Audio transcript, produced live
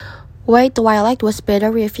why Twilight was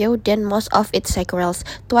better reviewed than most of its sequels.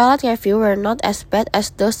 Twilight reviews were not as bad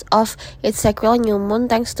as those of its sequel New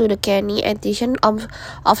Moon thanks to the canny addition of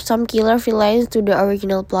some killer villains to the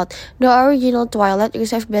original plot. The original Twilight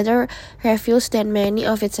received better reviews than many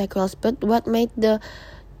of its sequels, but what made the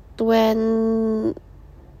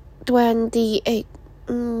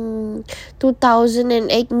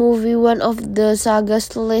 2008 movie one of the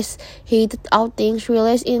saga's least hated outings.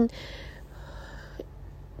 Released in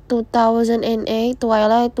 2008,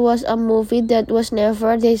 Twilight was a movie that was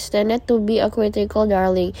never destined to be a critical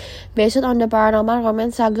darling. Based on the paranormal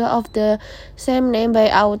romance saga of the same name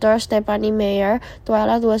by author Stephanie Meyer,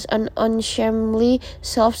 Twilight was an unshamefully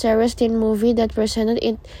self-serious teen movie that presented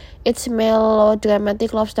its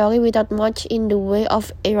melodramatic love story without much in the way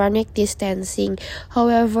of ironic distancing.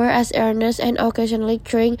 However, as earnest and occasionally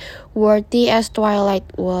cringe-worthy as Twilight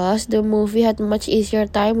was, the movie had much easier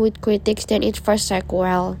time with critics than its first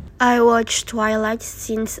sequel. I watched Twilight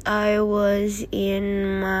since I was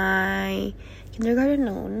in my kindergarten.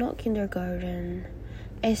 No, not kindergarten.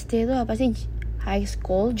 SD itu apa sih? High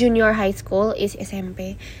school, junior high school is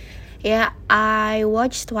SMP. Yeah, I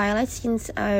watched Twilight since I